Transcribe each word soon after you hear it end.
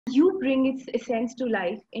You bring its essence to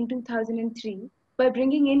life in 2003 by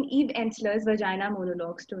bringing in Eve Enser's Vagina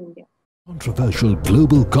Monologues to India. Controversial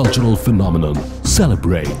global cultural phenomenon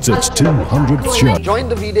celebrates its 200th year. Join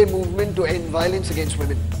the V-Day movement to end violence against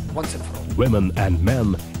women once and for all. Women and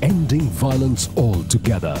men ending violence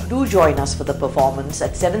altogether. Do join us for the performance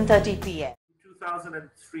at 7:30 p.m.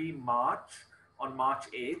 2003 March, on March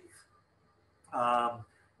 8th,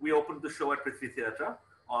 we opened the show at Prithvi Theatre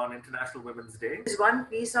on International Women's Day. There's one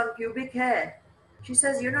piece on pubic hair. She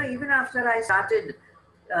says, even after I started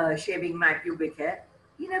shaving my pubic hair,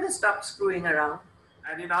 he never stopped screwing around.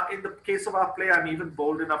 And in the case of our play, I'm even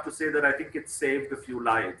bold enough to say that I think it saved a few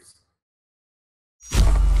lives.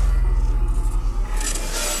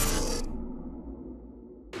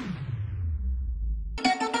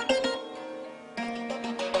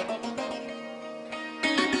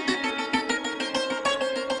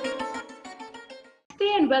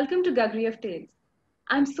 And welcome to Gagri of Tales.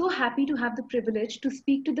 I'm so happy to have the privilege to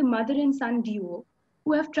speak to the mother and son duo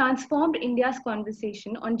who have transformed India's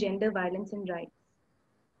conversation on gender violence and rights.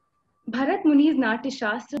 Bharat Muni's Natya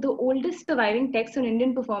Shastra, the oldest surviving text on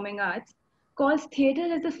Indian performing arts, calls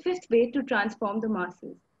theatre as the fifth way to transform the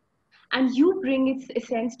masses. And you bring its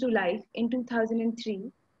essence to life in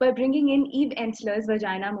 2003 by bringing in Eve Enser's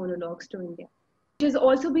Vagina Monologues to India, which has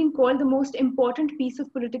also been called the most important piece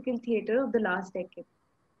of political theatre of the last decade.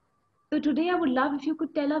 So today I would love if you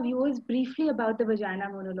could tell our viewers briefly about the Vagina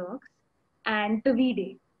Monologues and the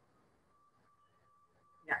V-Day.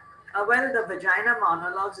 Yeah. Well, the Vagina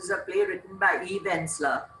Monologues is a play written by Eve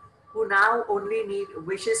Enser, who now only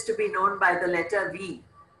wishes to be known by the letter V.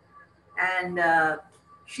 And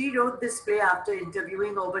she wrote this play after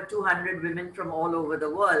interviewing over 200 women from all over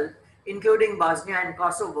the world, including Bosnia and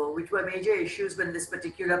Kosovo, which were major issues when this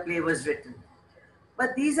particular play was written.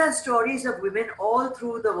 But these are stories of women all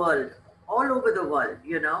through the world, all over the world,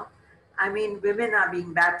 I mean, women are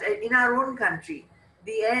being battered in our own country.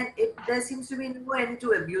 There seems to be no end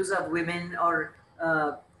to abuse of women or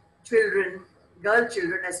children, girl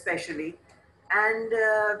children especially. And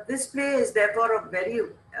this play is therefore of very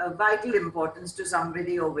vital importance to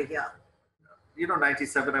somebody over here.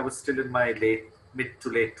 97, I was still in my mid to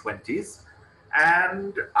late 20s.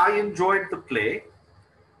 And I enjoyed the play.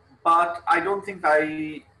 But I don't think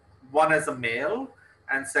one as a male,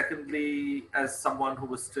 and secondly, as someone who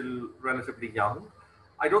was still relatively young,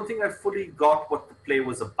 I don't think I fully got what the play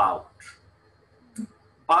was about.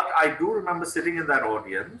 But I do remember sitting in that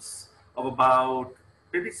audience of about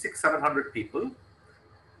maybe 600-700 people.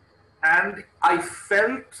 And I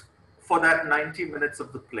felt for that 90 minutes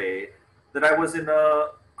of the play that I was in a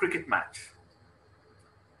cricket match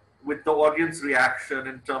with the audience reaction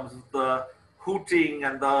in terms of the hooting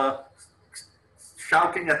and the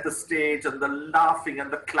shouting at the stage and the laughing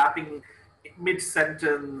and the clapping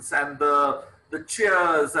mid-sentence and the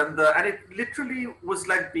cheers and it literally was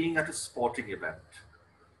like being at a sporting event.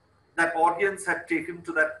 That audience had taken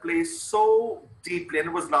to that play so deeply, and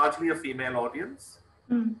it was largely a female audience.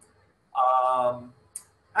 And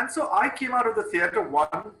so I came out of the theater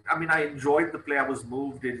I enjoyed the play, I was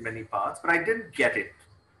moved in many parts, but I didn't get it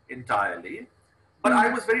entirely. But I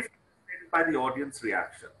was very by the audience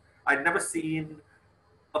reaction. I'd never seen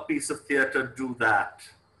a piece of theatre do that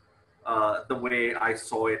the way I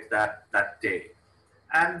saw it that day.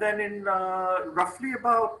 And then in roughly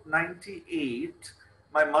about 98,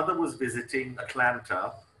 my mother was visiting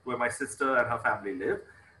Atlanta, where my sister and her family live.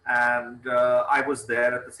 And I was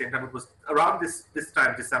there at the same time. It was around this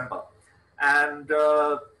time, December. And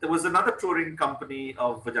there was another touring company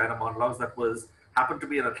of Vagina Monologues that happened to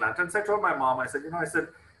be in Atlanta. And so I told my mom, I said,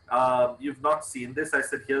 you've not seen this. I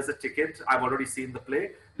said, here's a ticket. I've already seen the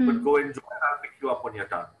play, but go enjoy it. I'll pick you up when you're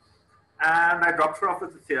done. And I dropped her off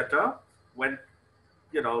at the theater, went,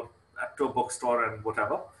 to a bookstore and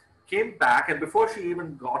whatever, came back. And before she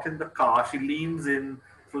even got in the car, she leans in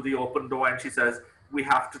through the open door and she says, we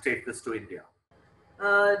have to take this to India.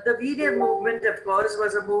 The V-Day movement, of course,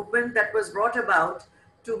 was a movement that was brought about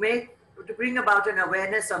to bring about an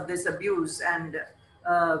awareness of this abuse and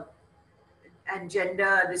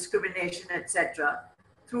gender discrimination, etc.,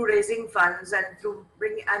 through raising funds and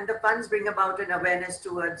the funds bring about an awareness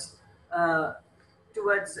towards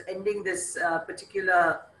ending this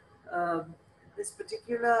particular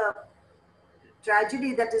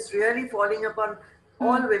tragedy that is really falling upon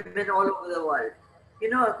all women all over the world.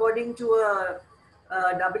 According to a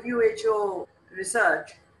WHO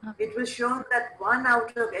research, it was shown that 1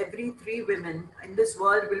 out of every 3 women in this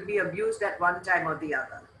world will be abused at one time or the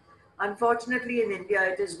other. Unfortunately, in India,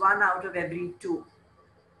 it is 1 out of every 2.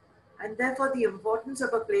 And therefore, the importance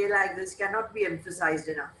of a play like this cannot be emphasized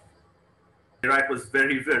enough. Playwright was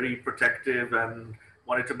very, very protective and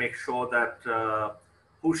wanted to make sure that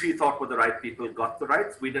who she thought were the right people got the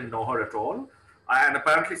rights. We didn't know her at all. And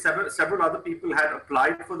apparently several other people had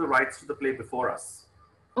applied for the rights to the play before us.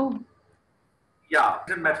 Oh. Yeah,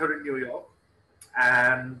 I met her in New York.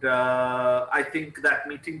 And I think that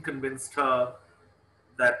meeting convinced her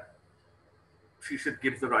that she should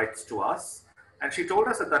give the rights to us. And she told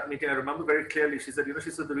us at that meeting, I remember very clearly, she said, she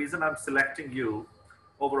said, the reason I'm selecting you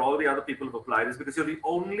over all the other people who've applied is because you're the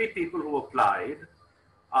only people who applied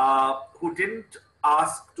who didn't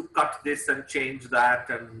ask to cut this and change that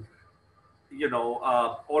and,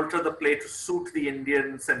 alter the play to suit the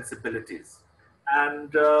Indian sensibilities.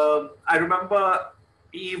 And I remember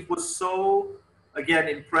Eve was so, again,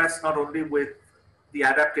 impressed not only with the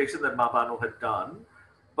adaptation that Mahabanoo had done,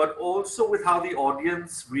 but also with how the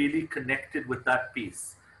audience really connected with that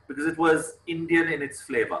piece, because it was Indian in its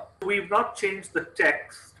flavor. We've not changed the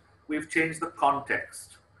text, we've changed the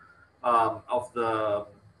context of the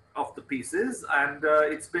pieces, and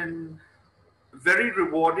it's been very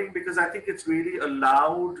rewarding because I think it's really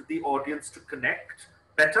allowed the audience to connect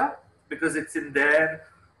better because it's in their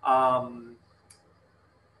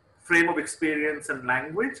frame of experience and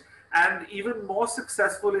language. And even more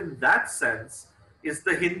successful in that sense is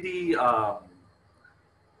the Hindi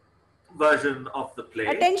version of the play.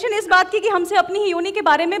 Attention इस बात की कि हमसे अपनी ही योनि के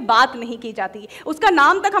बारे में बात नहीं की जाती, उसका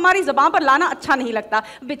नाम तक हमारी ज़बान पर लाना अच्छा नहीं लगता।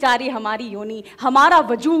 बेचारी हमारी योनि, हमारा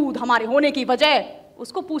वजूद, हमारे होने की वजह,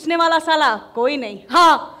 उसको पूछने वाला साला कोई नहीं।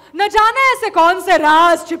 हाँ, न जाने ऐसे कौन से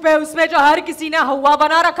राज छिपे उसमें जो हर किसी ने हवा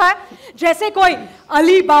बना रखा है, जैसे कोई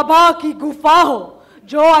अली बाबा की गुफा हो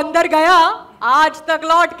जो अंदर गया आज तक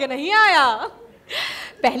लौट के नहीं आया।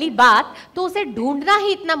 पहली बात तो उसे ढूंढना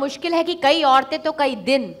ही इतना मुश्किल है कि कई औरतें तो कई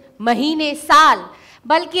दिन, महीने, साल,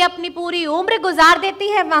 बल्कि अपनी पूरी उम्र गुजार देती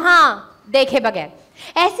है वहां देखे बगैर।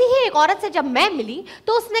 ऐसी ही एक औरत से जब मैं मिली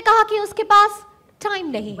तो उसने कहा कि उसके पास टाइम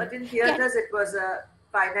नहीं है। But in theaters it was a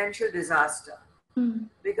financial disaster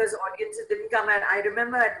because audiences didn't come. And I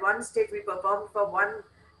remember at one stage we performed for one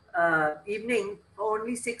evening for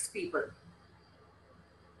only 6 people.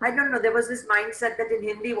 I don't know, there was this mindset that in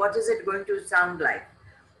Hindi, what is it going to sound like?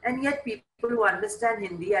 And yet people who understand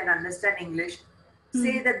Hindi and understand English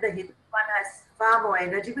say that the Hindi one has far more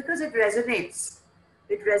energy because it resonates.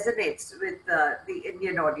 It resonates with the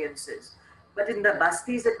Indian audiences. But in the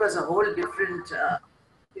Bastis, it was a whole different,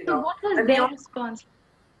 So what was their response?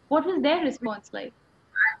 What was their response like?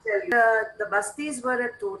 I tell you, the Bastis were a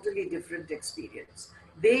totally different experience.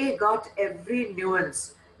 They got every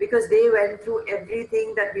nuance because they went through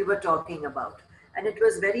everything that we were talking about. And it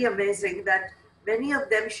was very amazing that many of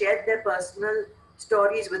them shared their personal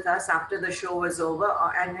stories with us after the show was over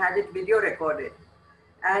and had it video recorded.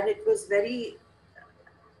 And it was very,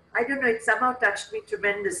 I don't know, it somehow touched me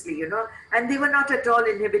tremendously, and they were not at all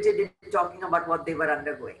inhibited in talking about what they were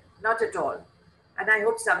undergoing, not at all. And I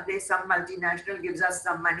hope someday some multinational gives us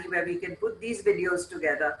some money where we can put these videos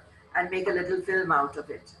together and make a little film out of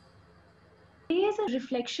it. It is a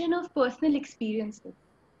reflection of personal experiences.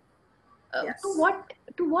 Yes.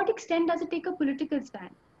 To what extent does it take a political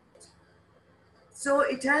stand? So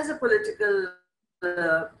it has a political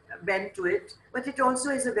bent to it, but it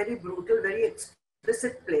also is a very brutal, very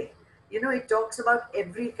explicit play. It talks about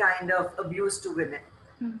every kind of abuse to women,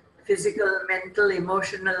 physical, mental,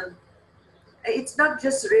 emotional. It's not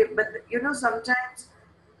just rape, but sometimes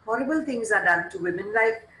horrible things are done to women.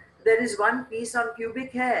 Like there is one piece on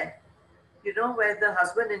pubic hair, where the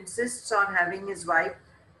husband insists on having his wife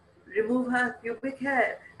remove her pubic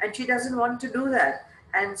hair, and she doesn't want to do that.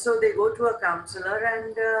 And so they go to a counselor,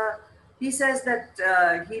 and he says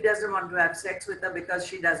that he doesn't want to have sex with her because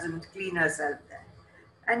she doesn't clean herself there.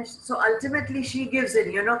 And so ultimately she gives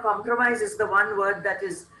in. Compromise is the one word that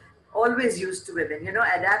is always used to women,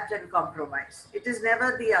 adapt and compromise. It is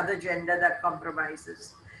never the other gender that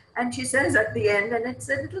compromises. And she says at the end, and it's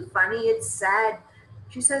a little funny, it's sad.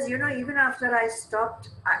 She says, even after I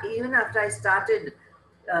started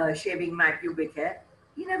shaving my pubic hair,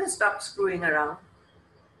 he never stopped screwing around.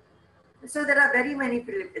 So there are very many,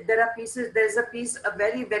 pieces, there's a piece, a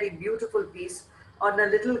very, very beautiful piece on a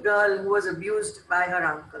little girl who was abused by her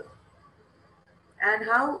uncle. And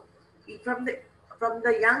how from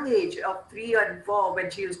the young age of 3 and 4,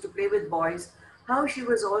 when she used to play with boys, how she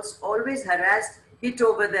was always harassed, hit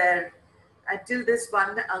over there, until this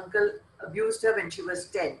one uncle abused her when she was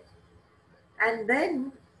 10. And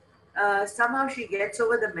then somehow she gets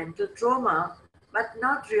over the mental trauma, but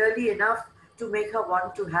not really enough to make her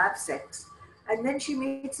want to have sex. And then she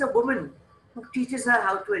meets a woman who teaches her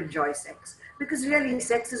how to enjoy sex. Because really,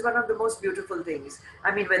 sex is one of the most beautiful things.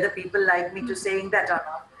 I mean, whether people like me to saying that or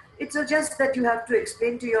not, It's just that you have to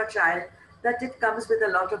explain to your child that it comes with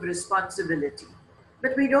a lot of responsibility.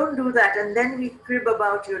 But we don't do that, and then we crib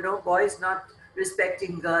about, boys not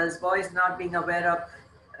respecting girls, boys not being aware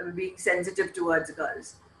of being sensitive towards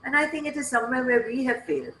girls. And I think it is somewhere where we have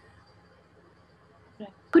failed.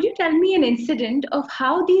 Could you tell me an incident of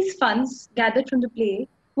how these funds gathered from the play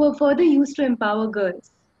were further used to empower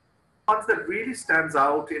girls? One that really stands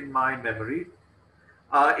out in my memory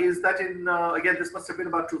is that again, this must have been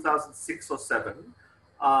about 2006 or 7.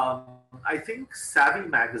 I think Savvy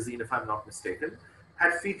magazine, if I'm not mistaken,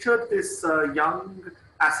 had featured this young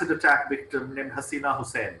acid attack victim named Hasina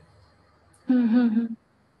Hussain. And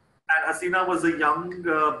Hasina was a young,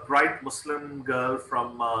 bright Muslim girl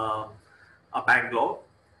from Bangalore.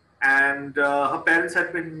 And her parents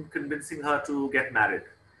had been convincing her to get married.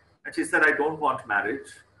 And she said, I don't want marriage.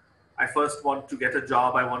 I first want to get a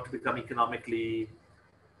job. I want to become economically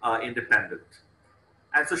independent.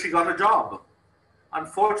 And so she got a job.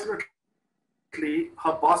 Unfortunately,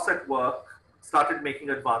 her boss at work started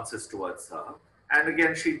making advances towards her. And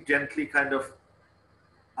again, she gently kind of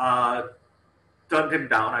turned him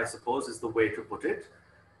down, I suppose is the way to put it.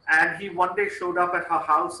 And he one day showed up at her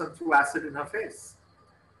house and threw acid in her face.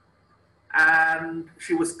 And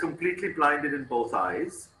she was completely blinded in both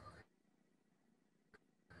eyes.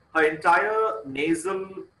 Her entire nasal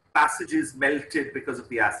passages melted because of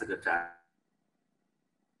the acid attack.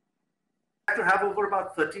 She had to have over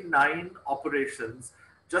about 39 operations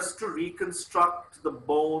just to reconstruct the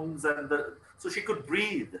bones and so she could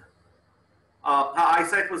breathe. Her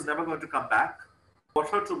eyesight was never going to come back. I brought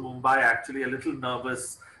her to Mumbai actually a little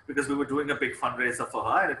nervous because we were doing a big fundraiser for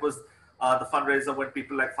her, and it was the fundraiser when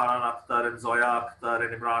people like Farhan Akhtar and Zoya Akhtar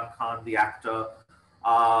and Imran Khan, the actor,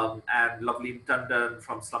 and Loveleen Tandon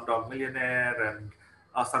from Slumdog Millionaire, and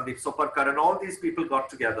Sandeep Soparkar, and all these people got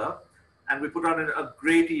together, and we put on a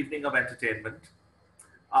great evening of entertainment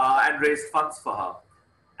and raised funds for her.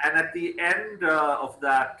 And at the end of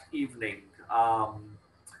that evening,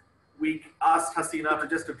 we asked Hasina to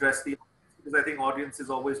just address the audience, because I think audiences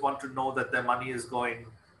always want to know that their money is going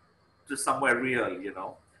to somewhere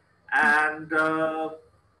real, And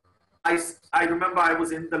I remember I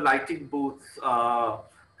was in the lighting booth,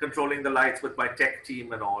 controlling the lights with my tech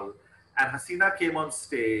team and all. And Hasina came on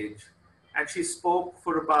stage and she spoke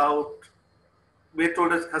for about, we had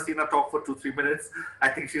told us Hasina talk for 2-3 minutes. I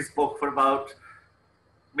think she spoke for about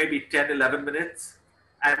maybe 10-11 minutes.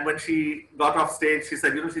 And when she got off stage, she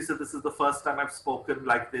said, this is the first time I've spoken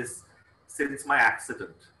like this since my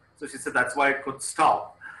accident. So she said, that's why I couldn't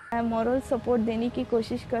stop. मैं moral support देने की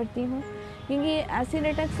कोशिश करती हूँ क्योंकि acid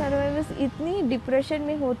attack survivors इतनी depression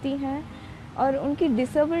में होती हैं और उनकी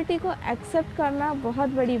डिसेबिलिटी को एक्सेप्ट करना बहुत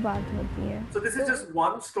बड़ी बात होती है. So this is just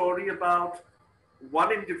one story about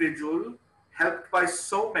one individual helped by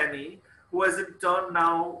so many who has in turn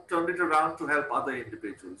now turned it around to help other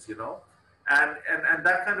individuals, and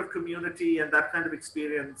that kind of community and that kind of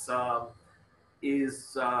experience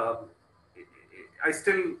is I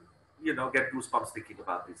still get goosebumps thinking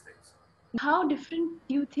about these things. How different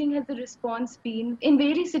do you think has the response been in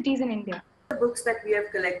various cities in India? The books that we have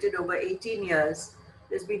collected over 18 years,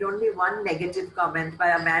 there's been only one negative comment by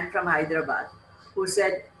a man from Hyderabad who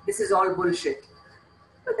said, this is all bullshit.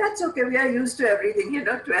 But that's okay, we are used to everything,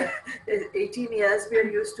 18 years, we are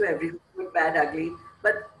used to everything, good, bad, ugly.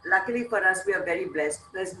 But luckily for us, we are very blessed.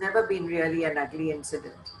 There's never been really an ugly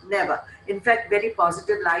incident, never. In fact, very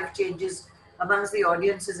positive life changes amongst the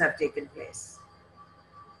audiences have taken place.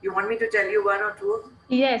 You want me to tell you one or two?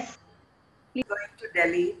 Yes. Going to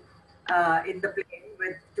Delhi in the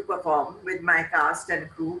plane to perform with my cast and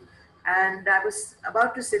crew. And I was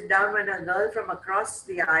about to sit down when a girl from across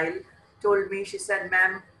the aisle told me, she said,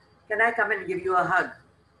 ma'am, can I come and give you a hug?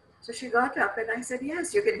 So she got up and I said,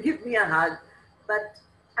 yes, you can give me a hug. But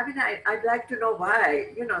I mean, I'd like to know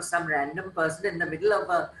why, some random person in the middle of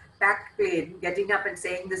a packed plane getting up and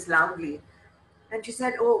saying this loudly. And she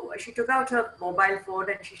said, she took out her mobile phone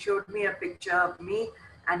and she showed me a picture of me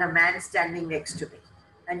and a man standing next to me.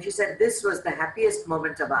 And she said, this was the happiest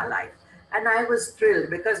moment of our life. And I was thrilled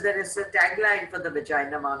because there is a tagline for the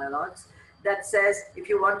Vagina Monologues that says, if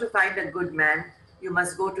you want to find a good man, you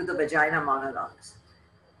must go to the Vagina Monologues.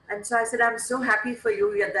 And so I said, I'm so happy for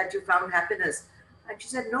you that you found happiness. And she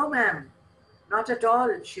said, no, ma'am, not at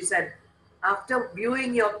all. She said, after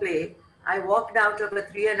viewing your play, I walked out of a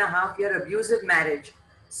 3.5-year abusive marriage.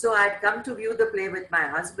 So I'd come to view the play with my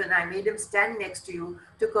husband. I made him stand next to you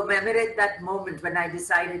to commemorate that moment when I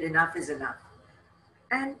decided enough is enough.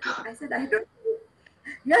 And I said, I don't know.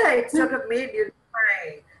 Yeah, it sort of made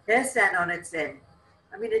my hair stand on its end.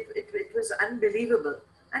 I mean, it was unbelievable.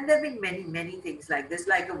 And there have been many, many things like this,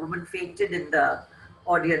 like a woman fainted in the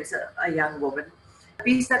audience, a young woman. The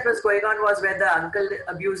piece that was going on was where the uncle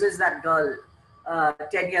abuses that girl,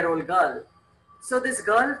 10-year-old girl. So this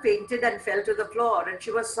girl fainted and fell to the floor and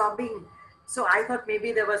she was sobbing. So I thought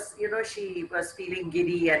maybe there was, she was feeling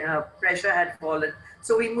giddy and her pressure had fallen.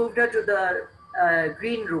 So we moved her to the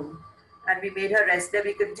green room and we made her rest there.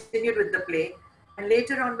 We continued with the play. And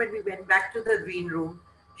later on, when we went back to the green room,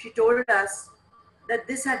 she told us that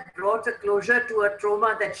this had brought a closure to a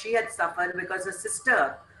trauma that she had suffered because her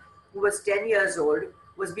sister, who was 10 years old,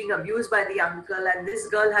 was being abused by the uncle, and this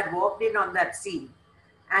girl had walked in on that scene.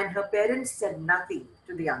 And her parents said nothing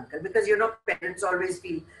to the uncle because, parents always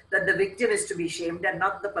feel that the victim is to be shamed and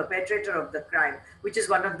not the perpetrator of the crime, which is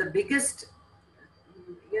one of the biggest,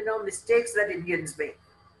 mistakes that Indians make.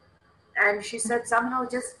 And she said somehow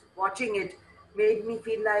just watching it made me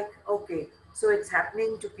feel like, okay, so it's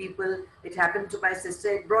happening to people. It happened to my sister.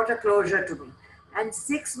 It brought a closure to me. And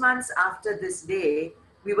 6 months after this day,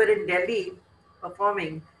 we were in Delhi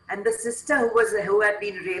performing, and the sister who had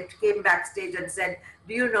been raped came backstage and said,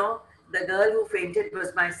 "Do you know, the girl who fainted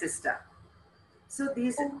was my sister." So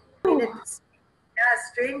these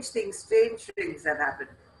strange things have happened.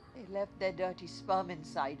 They left their dirty sperm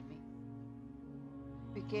inside me.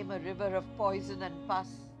 Became a river of poison and pus.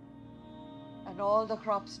 And all the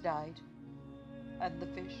crops died. And the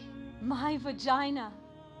fish. My vagina,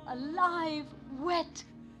 a live, wet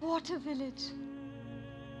water village.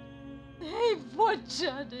 They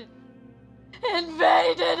butchered it,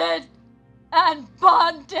 invaded it, and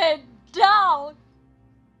burnt it down.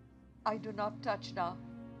 I do not touch now.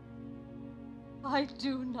 I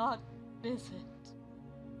do not visit.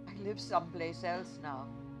 I live someplace else now.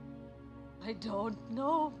 I don't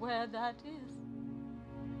know where that is.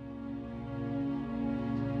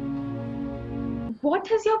 What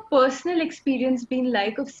has your personal experience been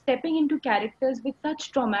like of stepping into characters with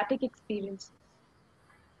such traumatic experiences?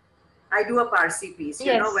 I do a Parsi piece,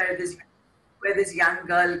 where this young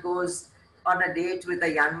girl goes on a date with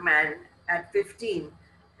a young man at 15,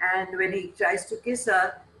 and when he tries to kiss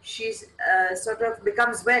her, she sort of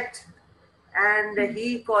becomes wet, and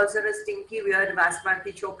he calls her a stinky, weird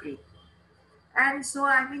Vasmarti chokri. And so,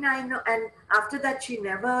 I know, and after that, she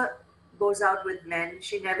never goes out with men.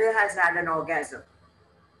 She never has had an orgasm,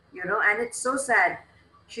 and it's so sad.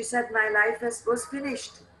 She said, my life was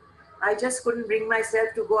finished. I just couldn't bring myself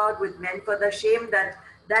to go out with men for the shame that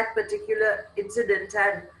that particular incident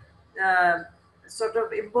had sort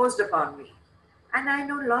of imposed upon me. And I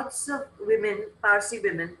know lots of women, Parsi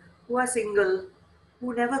women, who are single,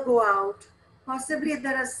 who never go out. Possibly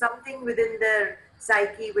there is something within their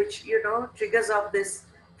psyche which, triggers off this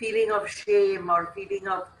feeling of shame or feeling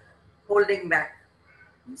of holding back.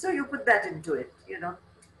 So you put that into it,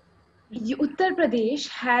 Uttar Pradesh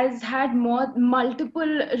has had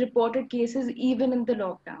multiple reported cases even in the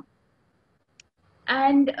lockdown.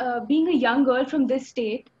 And being a young girl from this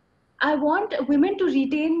state, I want women to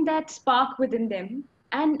retain that spark within them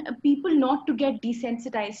and people not to get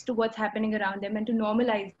desensitized to what's happening around them and to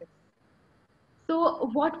normalize this. So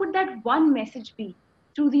what would that one message be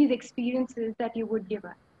through these experiences that you would give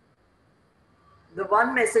us? The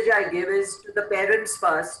one message I give is to the parents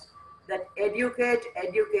first, that educate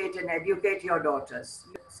your daughters.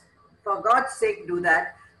 For God's sake, do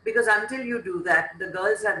that, because until you do that, the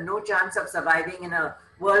girls have no chance of surviving in a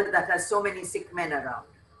world that has so many sick men around.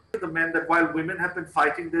 The men that while women have been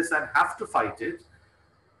fighting this and have to fight it,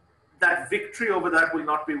 that victory over that will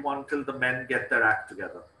not be won till the men get their act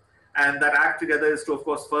together. And that act together is to, of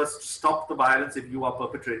course, first stop the violence if you are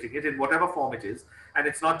perpetrating it in whatever form it is. And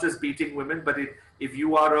it's not just beating women, but if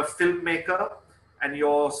you are a filmmaker and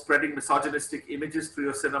you're spreading misogynistic images through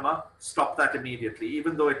your cinema, stop that immediately,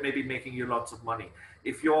 even though it may be making you lots of money.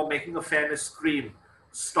 If you're making a fairness scream,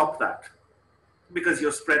 stop that, because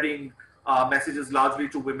you're spreading messages largely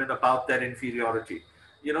to women about their inferiority.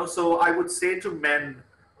 So I would say to men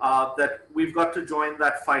that we've got to join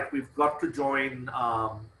that fight. We've got to join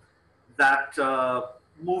that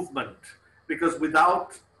movement, because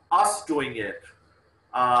without us doing it,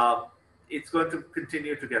 it's going to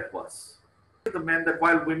continue to get worse. The men that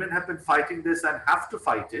while women have been fighting this and have to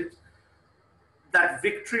fight it, that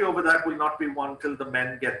victory over that will not be won till the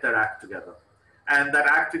men get their act together. And that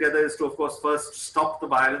act together is to, of course, first stop the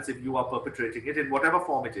violence if you are perpetrating it in whatever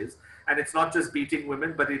form it is. And it's not just beating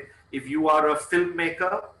women, but if you are a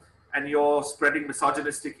filmmaker and you're spreading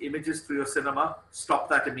misogynistic images through your cinema, stop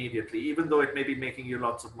that immediately, even though it may be making you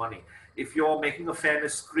lots of money. If you're making a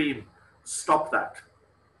fairness scream, stop that,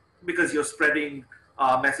 because you're spreading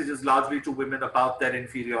messages largely to women about their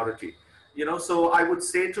inferiority. So I would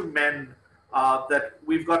say to men that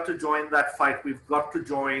we've got to join that fight. We've got to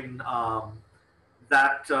join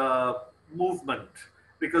that movement,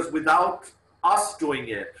 because without us doing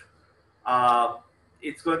it,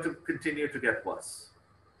 it's going to continue to get worse.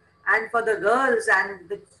 And for the girls and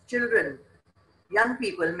the children, young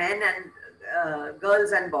people, men and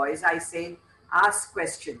girls and boys, I say, ask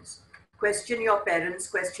questions. Question your parents,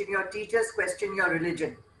 question your teachers, question your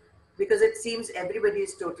religion, because it seems everybody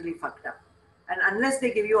is totally fucked up. And unless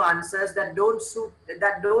they give you answers that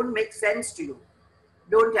don't make sense to you,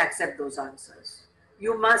 don't accept those answers.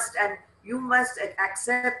 You must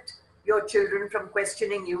accept your children from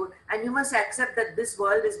questioning you, and you must accept that this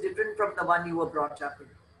world is different from the one you were brought up in.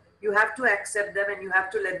 You have to accept them, and you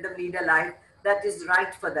have to let them lead a life that is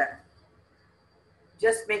right for them.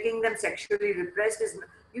 Just making them sexually repressed is,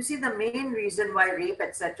 you see, the main reason why rape,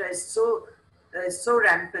 etc., is so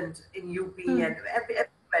rampant in UP and everywhere,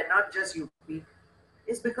 not just UP,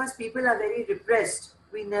 is because people are very repressed.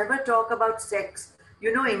 We never talk about sex.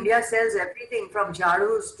 You know, India sells everything from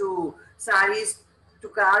jadus to saris to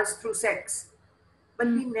cars through sex. But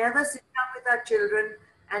we never sit down with our children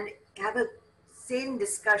and have a sane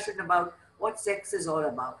discussion about what sex is all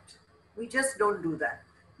about. We just don't do that.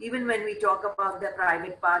 Even when we talk about their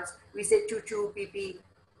private parts, we say choo-choo, pee-pee.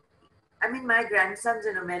 I mean, my grandsons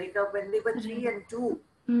in America, when they were 3 and 2,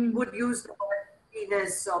 would use the word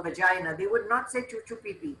penis or vagina. They would not say choo-choo,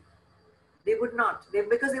 pee-pee. They would not,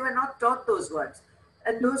 because they were not taught those words.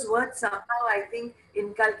 And those words somehow, I think,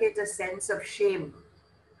 inculcate a sense of shame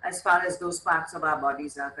as far as those parts of our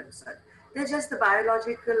bodies are concerned. They're just the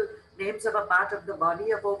biological names of a part of the body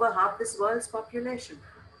of over half this world's population.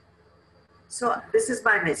 So this is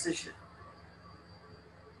my message.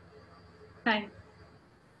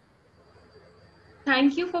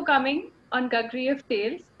 Thank you for coming on Gagri of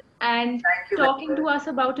Tales and talking to us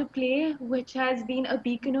about a play which has been a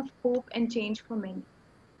beacon of hope and change for many.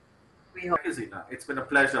 Thank you, Zina. It's been a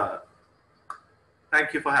pleasure.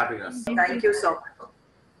 Thank you for having us. Thank you so much.